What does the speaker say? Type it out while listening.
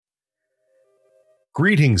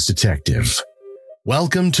Greetings, Detective.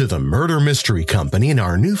 Welcome to the Murder Mystery Company and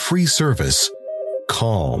our new free service,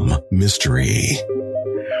 Calm Mystery.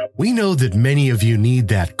 We know that many of you need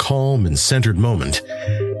that calm and centered moment,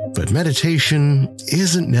 but meditation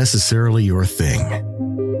isn't necessarily your thing.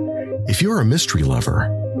 If you're a mystery lover,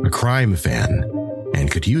 a crime fan, and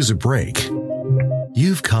could use a break,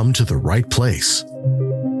 you've come to the right place.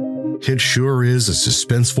 It sure is a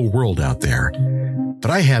suspenseful world out there, but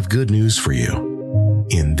I have good news for you.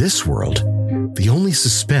 In this world, the only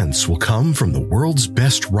suspense will come from the world's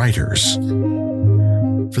best writers.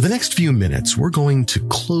 For the next few minutes, we're going to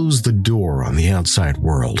close the door on the outside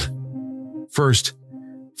world. First,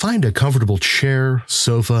 find a comfortable chair,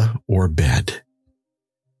 sofa, or bed.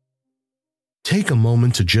 Take a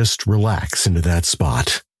moment to just relax into that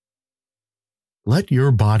spot. Let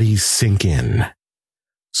your body sink in,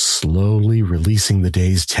 slowly releasing the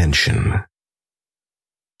day's tension.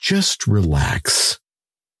 Just relax.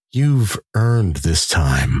 You've earned this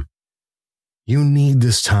time. You need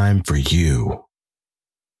this time for you.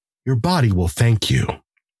 Your body will thank you.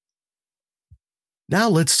 Now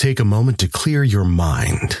let's take a moment to clear your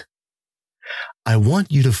mind. I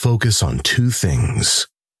want you to focus on two things: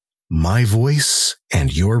 my voice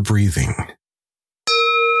and your breathing.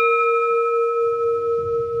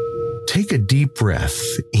 Take a deep breath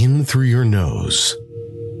in through your nose.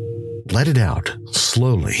 Let it out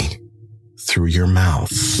slowly through your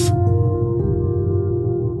mouth.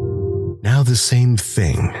 Now the same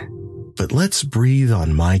thing, but let's breathe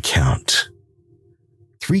on my count.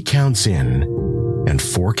 3 counts in and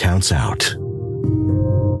 4 counts out.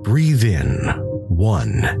 Breathe in.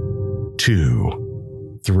 1,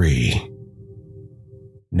 2, 3.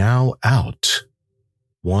 Now out.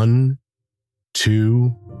 1,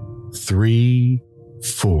 2, 3,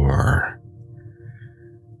 4.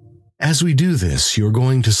 As we do this, you're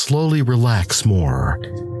going to slowly relax more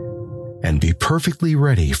and be perfectly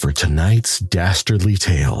ready for tonight's dastardly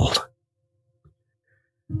tale.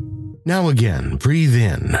 Now again, breathe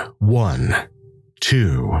in. 1,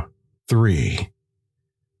 2, 3.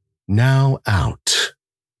 Now out.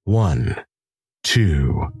 1,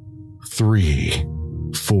 2, 3,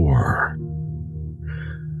 4.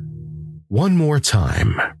 One more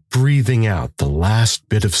time, breathing out the last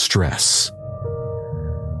bit of stress.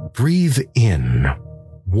 Breathe in.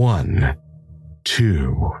 1,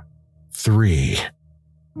 2, 3.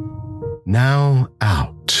 Now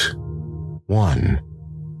out. 1,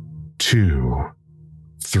 2,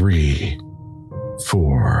 3,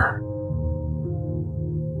 4.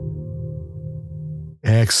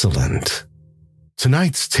 Excellent.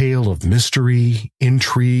 Tonight's tale of mystery,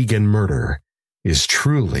 intrigue, and murder is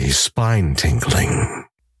truly spine-tingling.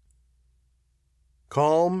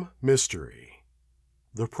 Calm Mystery.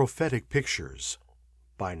 The Prophetic Pictures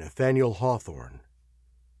by Nathaniel Hawthorne.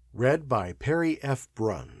 Read by Perry F.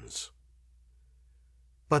 Bruns.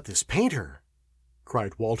 "But this painter,"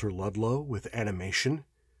 cried Walter Ludlow with animation.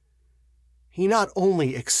 "He not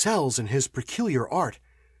only excels in his peculiar art,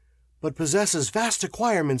 but possesses vast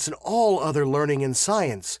acquirements in all other learning and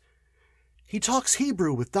science. He talks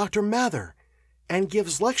Hebrew with Dr. Mather, and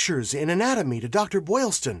gives lectures in anatomy to Dr.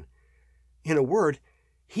 Boylston. In a word,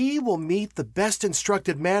 he will meet the best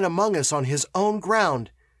instructed man among us on his own ground.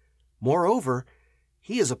 Moreover,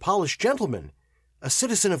 he is a polished gentleman, a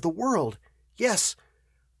citizen of the world, yes,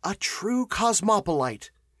 a true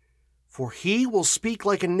cosmopolite. For he will speak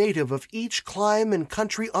like a native of each clime and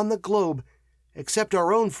country on the globe, except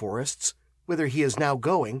our own forests, whither he is now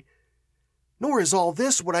going. Nor is all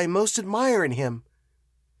this what I most admire in him."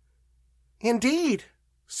 "Indeed,"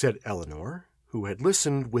 said Eleanor, who had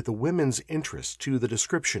listened with a woman's interest to the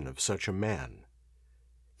description of such a man.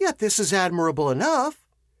 "Yet this is admirable enough."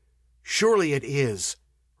 "Surely it is,"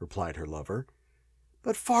 replied her lover,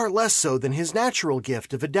 "but far less so than his natural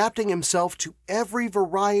gift of adapting himself to every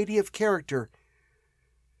variety of character,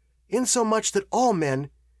 insomuch that all men,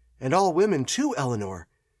 and all women too, Eleanor,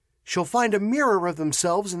 shall find a mirror of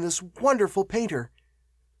themselves in this wonderful painter.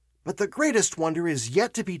 But the greatest wonder is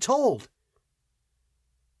yet to be told."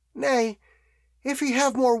 "Nay, if he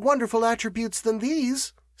have more wonderful attributes than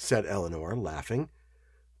these," said Eleanor, laughing,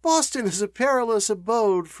 "Boston is a perilous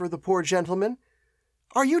abode for the poor gentleman.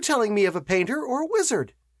 Are you telling me of a painter or a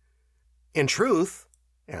wizard?" "In truth,"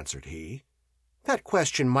 answered he, "that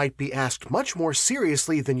question might be asked much more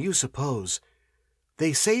seriously than you suppose.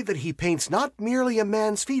 They say that he paints not merely a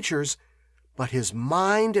man's features, but his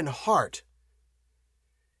mind and heart.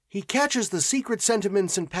 He catches the secret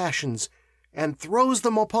sentiments and passions, and throws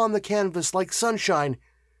them upon the canvas like sunshine,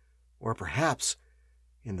 or perhaps,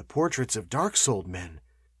 in the portraits of dark-souled men,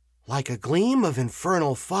 like a gleam of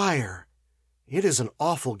infernal fire. "It is an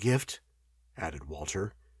awful gift," added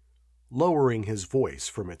Walter, lowering his voice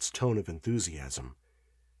from its tone of enthusiasm.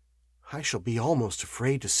 "I shall be almost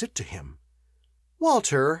afraid to sit to him."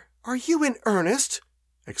 "Walter, are you in earnest?"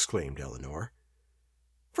 exclaimed Eleanor.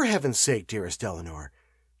 "For heaven's sake, dearest Eleanor,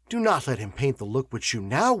 do not let him paint the look which you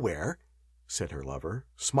now wear," said her lover,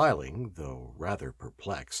 smiling, though rather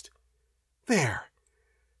perplexed. "There!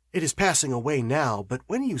 It is passing away now, but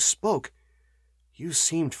when you spoke, you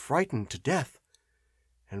seemed frightened to death,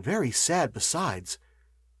 and very sad besides.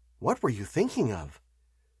 What were you thinking of?"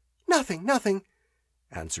 "Nothing, nothing,"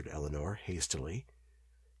 answered Eleanor hastily.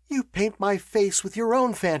 "You paint my face with your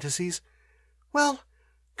own fantasies. Well,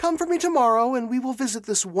 come for me tomorrow, and we will visit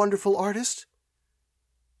this wonderful artist."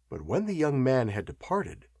 But when the young man had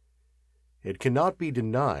departed, it cannot be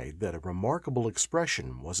denied that a remarkable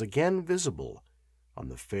expression was again visible on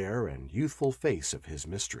the fair and youthful face of his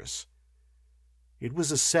mistress. It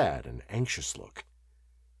was a sad and anxious look,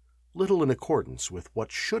 little in accordance with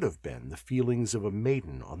what should have been the feelings of a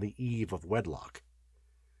maiden on the eve of wedlock.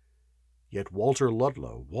 Yet Walter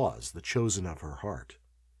Ludlow was the chosen of her heart.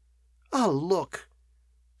 "Ah, look,"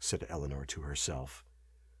 said Eleanor to herself.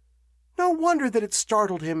 "No wonder that it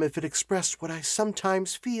startled him if it expressed what I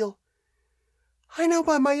sometimes feel. I know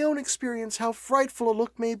by my own experience how frightful a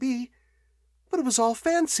look may be, but it was all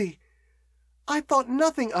fancy. I thought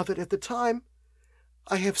nothing of it at the time.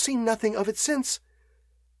 I have seen nothing of it since.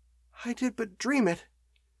 I did but dream it."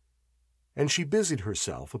 And she busied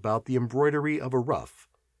herself about the embroidery of a ruff,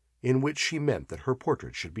 in which she meant that her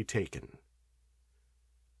portrait should be taken.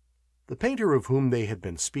 The painter of whom they had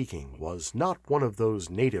been speaking was not one of those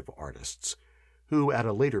native artists who, at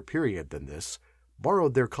a later period than this,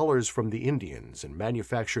 borrowed their colors from the Indians and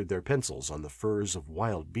manufactured their pencils on the furs of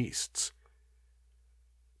wild beasts.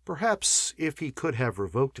 Perhaps if he could have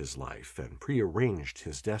revoked his life and prearranged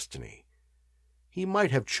his destiny, he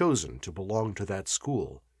might have chosen to belong to that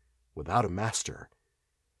school without a master,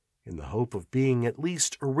 in the hope of being at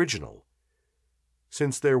least original,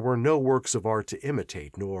 since there were no works of art to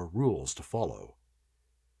imitate nor rules to follow.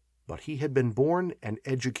 But he had been born and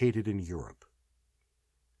educated in Europe.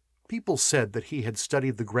 People said that he had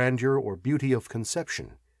studied the grandeur or beauty of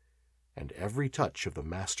conception, and every touch of the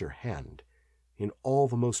master hand, in all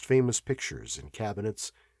the most famous pictures in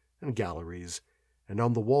cabinets and galleries and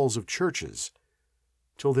on the walls of churches,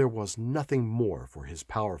 till there was nothing more for his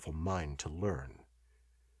powerful mind to learn.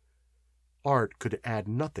 Art could add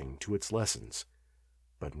nothing to its lessons,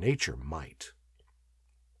 but nature might.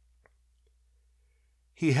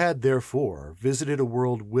 He had, therefore, visited a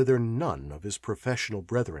world whither none of his professional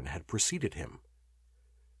brethren had preceded him,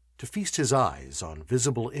 to feast his eyes on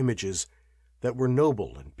visible images that were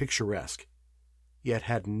noble and picturesque, yet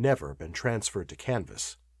had never been transferred to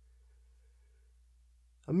canvas.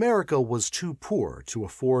 America was too poor to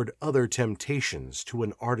afford other temptations to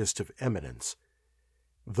an artist of eminence,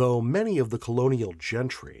 though many of the colonial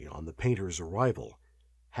gentry, on the painter's arrival,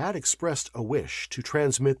 had expressed a wish to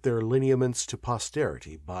transmit their lineaments to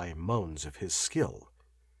posterity by moans of his skill.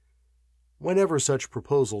 Whenever such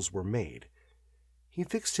proposals were made, he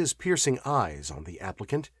fixed his piercing eyes on the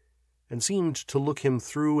applicant and seemed to look him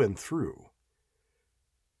through and through.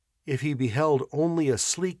 If he beheld only a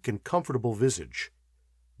sleek and comfortable visage,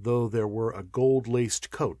 though there were a gold-laced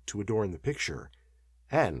coat to adorn the picture,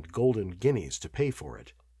 and golden guineas to pay for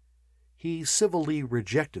it, he civilly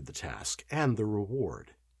rejected the task and the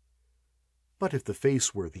reward. But if the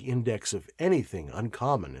face were the index of anything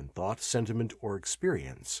uncommon in thought, sentiment, or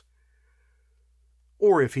experience,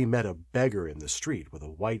 or if he met a beggar in the street with a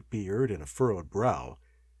white beard and a furrowed brow,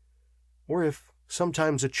 or if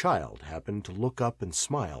sometimes a child happened to look up and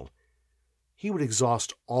smile, he would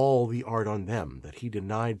exhaust all the art on them that he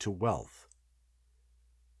denied to wealth.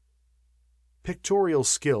 Pictorial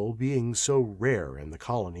skill being so rare in the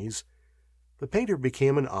colonies, the painter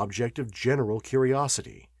became an object of general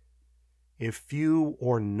curiosity. If few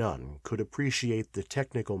or none could appreciate the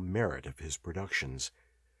technical merit of his productions,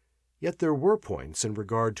 yet there were points in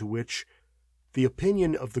regard to which the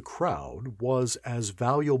opinion of the crowd was as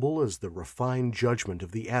valuable as the refined judgment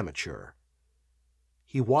of the amateur.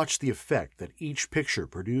 He watched the effect that each picture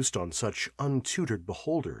produced on such untutored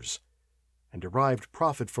beholders, and derived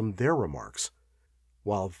profit from their remarks,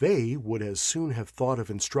 while they would as soon have thought of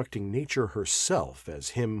instructing nature herself as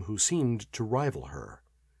him who seemed to rival her.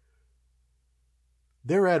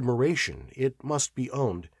 Their admiration, it must be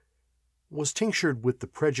owned, was tinctured with the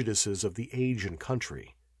prejudices of the age and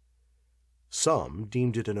country. Some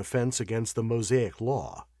deemed it an offense against the Mosaic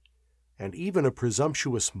law, and even a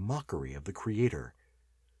presumptuous mockery of the Creator,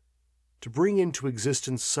 to bring into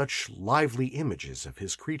existence such lively images of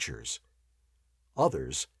his creatures,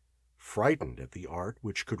 Others, frightened at the art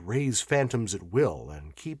which could raise phantoms at will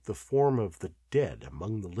and keep the form of the dead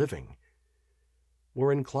among the living,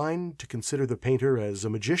 were inclined to consider the painter as a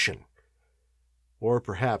magician, or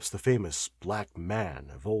perhaps the famous Black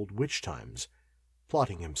Man of old witch times,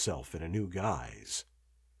 plotting himself in a new guise.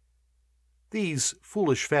 These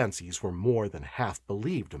foolish fancies were more than half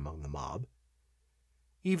believed among the mob.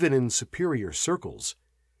 Even in superior circles,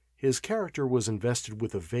 his character was invested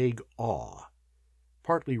with a vague awe,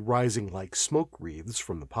 partly rising like smoke wreaths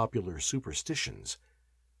from the popular superstitions,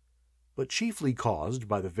 but chiefly caused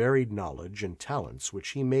by the varied knowledge and talents which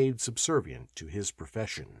he made subservient to his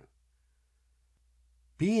profession.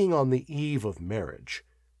 Being on the eve of marriage,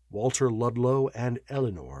 Walter Ludlow and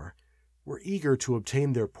Eleanor were eager to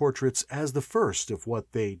obtain their portraits as the first of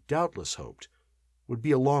what they doubtless hoped would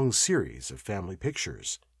be a long series of family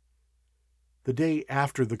pictures. The day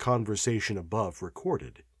after the conversation above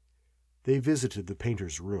recorded, they visited the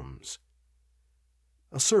painter's rooms.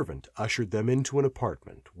 A servant ushered them into an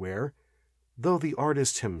apartment where, though the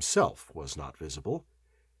artist himself was not visible,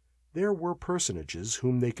 there were personages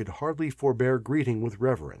whom they could hardly forbear greeting with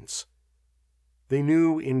reverence. They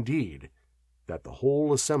knew, indeed, that the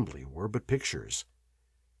whole assembly were but pictures,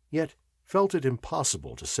 yet felt it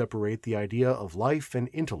impossible to separate the idea of life and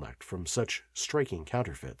intellect from such striking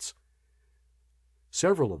counterfeits.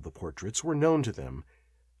 Several of the portraits were known to them,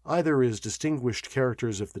 either as distinguished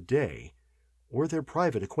characters of the day or their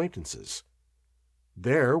private acquaintances.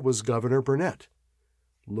 There was Governor Burnet,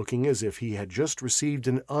 looking as if he had just received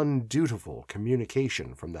an undutiful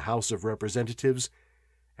communication from the House of Representatives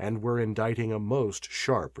and were inditing a most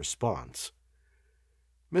sharp response.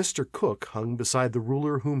 Mr. Cook hung beside the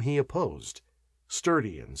ruler whom he opposed,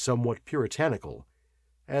 sturdy and somewhat puritanical,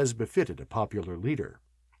 as befitted a popular leader.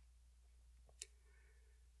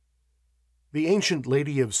 The ancient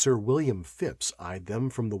lady of Sir William Phipps eyed them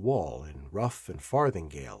from the wall in ruff and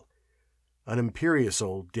farthingale, an imperious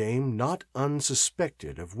old dame not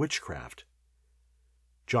unsuspected of witchcraft.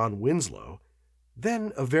 John Winslow,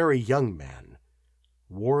 then a very young man,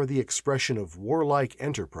 wore the expression of warlike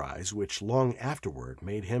enterprise which long afterward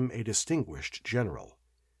made him a distinguished general.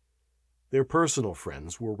 Their personal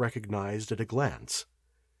friends were recognized at a glance.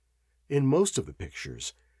 In most of the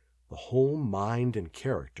pictures, the whole mind and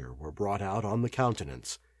character were brought out on the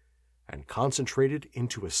countenance and concentrated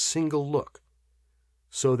into a single look,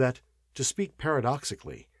 so that, to speak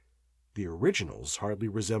paradoxically, the originals hardly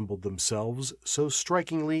resembled themselves so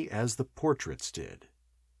strikingly as the portraits did.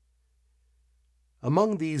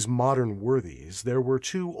 Among these modern worthies there were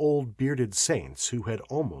two old bearded saints who had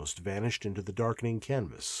almost vanished into the darkening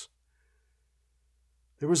canvas.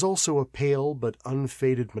 There was also a pale but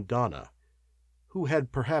unfaded Madonna, who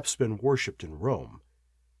had perhaps been worshipped in Rome,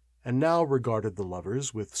 and now regarded the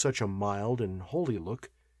lovers with such a mild and holy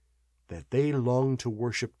look that they longed to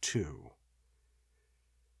worship too.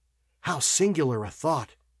 "How singular a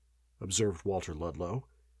thought," observed Walter Ludlow,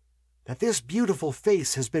 "that this beautiful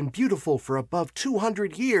face has been beautiful for above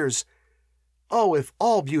 200 years. Oh, if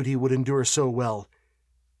all beauty would endure so well!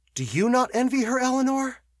 Do you not envy her,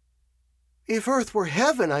 Eleanor?" "If earth were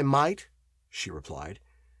heaven, I might," she replied.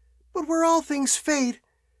 "But where all things fade,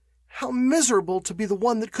 how miserable to be the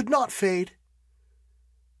one that could not fade."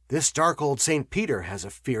 "This dark old St. Peter has a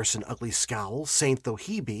fierce and ugly scowl, saint though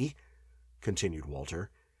he be," continued Walter.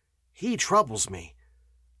 "He troubles me,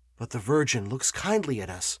 but the Virgin looks kindly at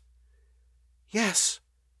us." "Yes,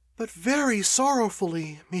 but very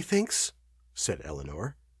sorrowfully, methinks," said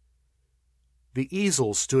Eleanor. The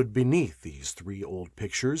easel stood beneath these three old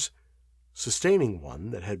pictures, sustaining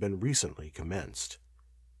one that had been recently commenced.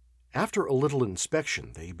 After a little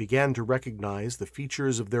inspection, they began to recognize the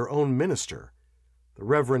features of their own minister, the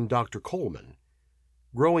Reverend Dr. Coleman,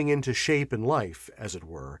 growing into shape and life, as it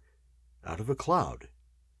were, out of a cloud.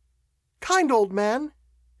 "Kind old man!"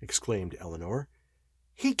 exclaimed Eleanor.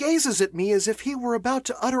 "He gazes at me as if he were about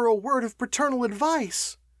to utter a word of paternal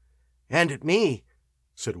advice." "And at me,"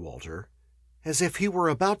 said Walter, "as if he were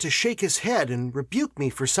about to shake his head and rebuke me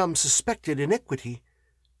for some suspected iniquity.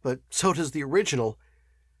 But so does the original.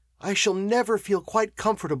 I shall never feel quite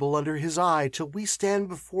comfortable under his eye till we stand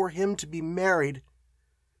before him to be married."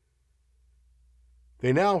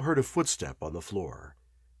 They now heard a footstep on the floor,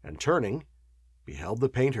 and turning, beheld the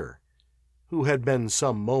painter, who had been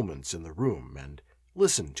some moments in the room and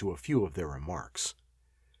listened to a few of their remarks.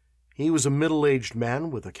 He was a middle-aged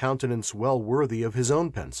man with a countenance well worthy of his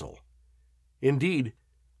own pencil. Indeed,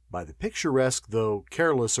 by the picturesque though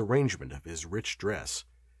careless arrangement of his rich dress,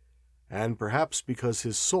 and perhaps because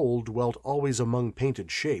his soul dwelt always among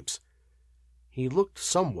painted shapes, he looked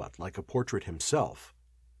somewhat like a portrait himself.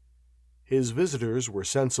 His visitors were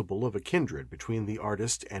sensible of a kindred between the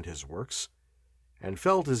artist and his works, and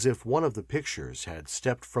felt as if one of the pictures had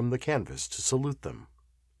stepped from the canvas to salute them.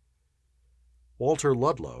 Walter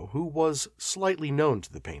Ludlow, who was slightly known to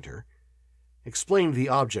the painter, explained the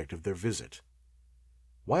object of their visit.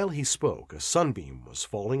 While he spoke, a sunbeam was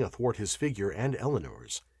falling athwart his figure and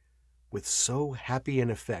Eleanor's, with so happy an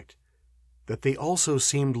effect that they also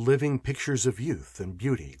seemed living pictures of youth and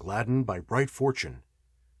beauty gladdened by bright fortune.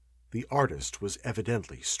 The artist was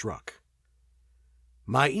evidently struck.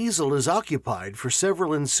 "My easel is occupied for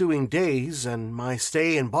several ensuing days, and my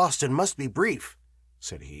stay in Boston must be brief,"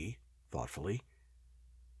 said he, thoughtfully.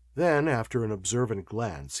 Then, after an observant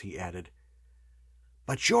glance, he added,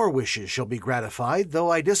 "But your wishes shall be gratified, though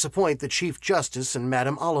I disappoint the Chief Justice and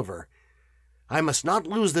Madame Oliver. I must not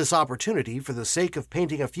lose this opportunity for the sake of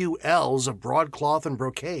painting a few ells of broadcloth and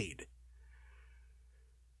brocade."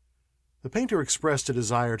 The painter expressed a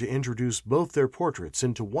desire to introduce both their portraits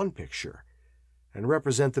into one picture and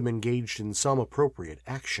represent them engaged in some appropriate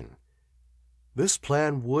action. This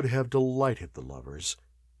plan would have delighted the lovers,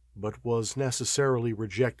 but was necessarily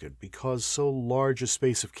rejected because so large a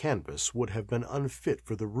space of canvas would have been unfit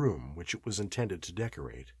for the room which it was intended to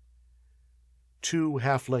decorate. 2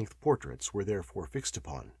 half-length portraits were therefore fixed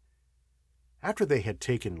upon. After they had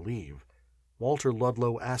taken leave, Walter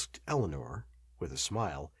Ludlow asked Eleanor, with a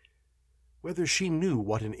smile, whether she knew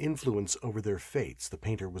what an influence over their fates the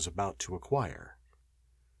painter was about to acquire.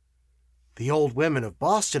 "The old women of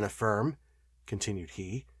Boston affirm," continued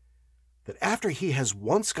he, "that after he has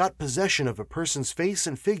once got possession of a person's face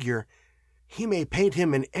and figure, he may paint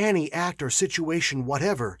him in any act or situation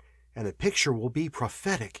whatever, and the picture will be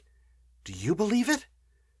prophetic. Do you believe it?"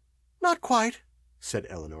 "Not quite," said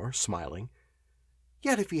Eleanor, smiling.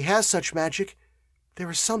 "Yet if he has such magic, there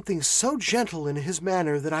is something so gentle in his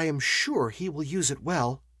manner that I am sure he will use it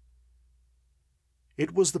well."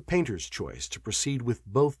 It was the painter's choice to proceed with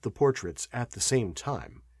both the portraits at the same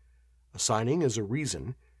time, assigning as a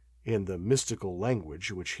reason, in the mystical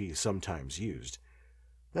language which he sometimes used,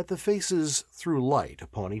 that the faces threw light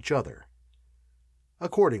upon each other.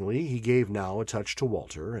 Accordingly, he gave now a touch to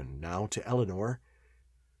Walter and now to Eleanor,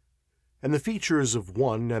 and the features of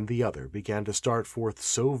one and the other began to start forth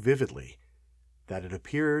so vividly that it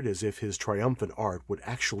appeared as if his triumphant art would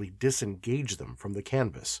actually disengage them from the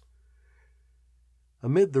canvas.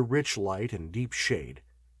 Amid the rich light and deep shade,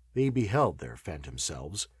 they beheld their phantom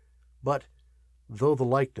selves, but, though the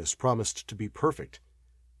likeness promised to be perfect,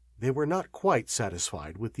 they were not quite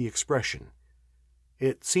satisfied with the expression.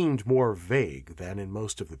 It seemed more vague than in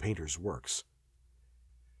most of the painter's works.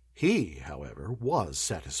 He, however, was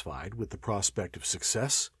satisfied with the prospect of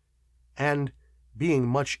success, and, being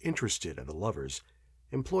much interested in the lovers,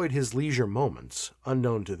 employed his leisure moments,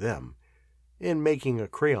 unknown to them, in making a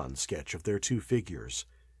crayon sketch of their 2 figures.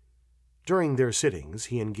 During their sittings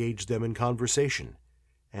he engaged them in conversation,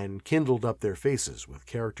 and kindled up their faces with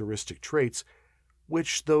characteristic traits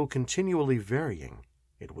which, though continually varying,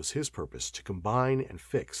 it was his purpose to combine and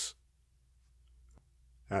fix.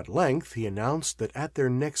 At length he announced that at their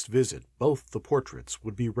next visit both the portraits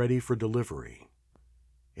would be ready for delivery.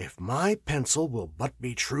 "If my pencil will but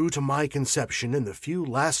be true to my conception in the few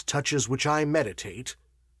last touches which I meditate,"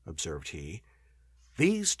 observed he,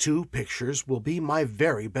 "these 2 pictures will be my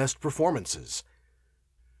very best performances.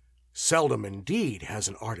 Seldom indeed has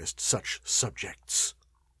an artist such subjects."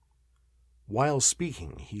 While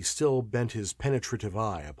speaking, he still bent his penetrative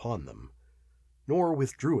eye upon them, nor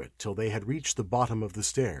withdrew it till they had reached the bottom of the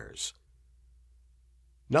stairs.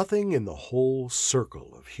 Nothing in the whole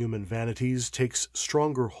circle of human vanities takes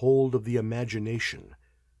stronger hold of the imagination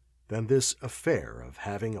than this affair of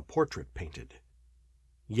having a portrait painted.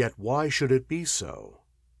 Yet why should it be so?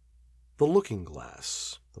 The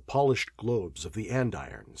looking-glass, the polished globes of the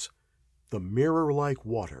andirons, the mirror-like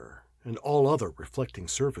water, and all other reflecting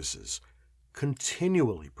surfaces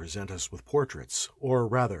continually present us with portraits, or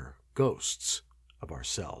rather ghosts, of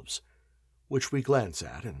ourselves, which we glance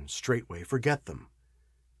at and straightway forget them.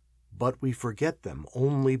 But we forget them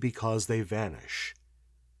only because they vanish.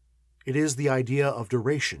 It is the idea of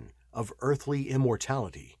duration, of earthly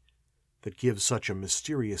immortality, that gives such a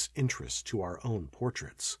mysterious interest to our own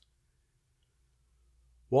portraits.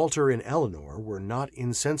 Walter and Eleanor were not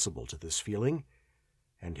insensible to this feeling,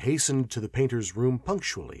 and hastened to the painter's room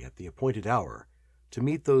punctually at the appointed hour to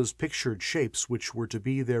meet those pictured shapes which were to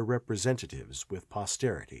be their representatives with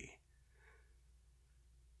posterity.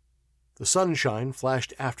 The sunshine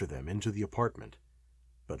flashed after them into the apartment,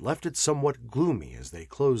 but left it somewhat gloomy as they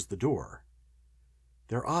closed the door.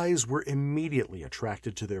 Their eyes were immediately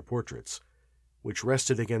attracted to their portraits, which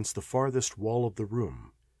rested against the farthest wall of the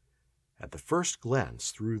room, at the first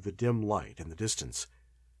glance through the dim light in the distance,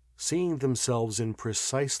 seeing themselves in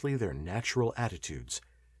precisely their natural attitudes,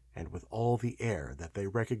 and with all the air that they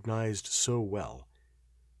recognized so well,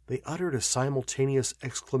 they uttered a simultaneous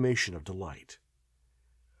exclamation of delight.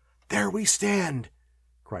 "There we stand!"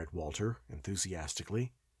 cried Walter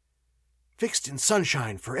enthusiastically. "Fixed in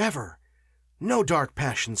sunshine forever! No dark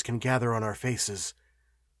passions can gather on our faces."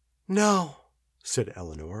 "No," said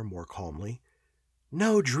Eleanor more calmly.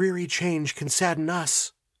 "No dreary change can sadden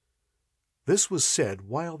us." This was said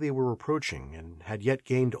while they were approaching and had yet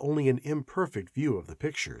gained only an imperfect view of the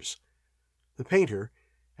pictures. The painter,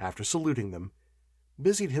 after saluting them,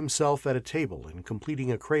 busied himself at a table in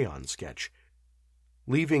completing a crayon sketch,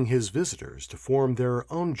 leaving his visitors to form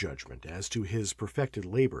their own judgment as to his perfected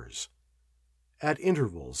labors. At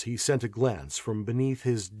intervals he sent a glance from beneath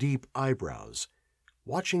his deep eyebrows,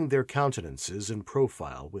 watching their countenances in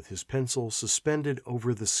profile with his pencil suspended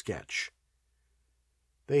over the sketch.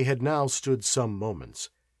 They had now stood some moments,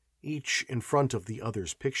 each in front of the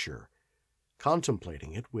other's picture,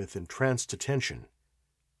 contemplating it with entranced attention,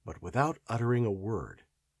 but without uttering a word.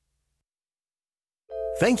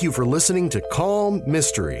 Thank you for listening to Calm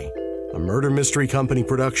Mystery, a Murder Mystery Company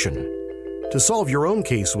production. To solve your own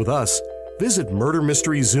case with us, visit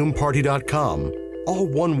murdermysteryzoomparty.com, all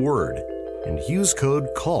one word, and use code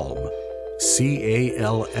CALM,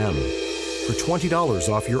 C-A-L-M, for $20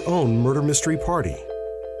 off your own murder mystery party.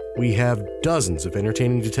 We have dozens of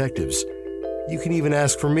entertaining detectives. You can even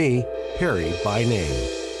ask for me, Perry, by name.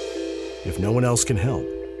 If no one else can help,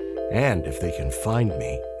 and if they can find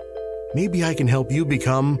me, maybe I can help you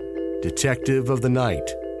become Detective of the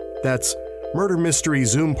Night. That's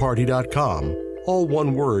murdermysteryzoomparty.com, all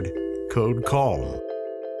one word, code CALM.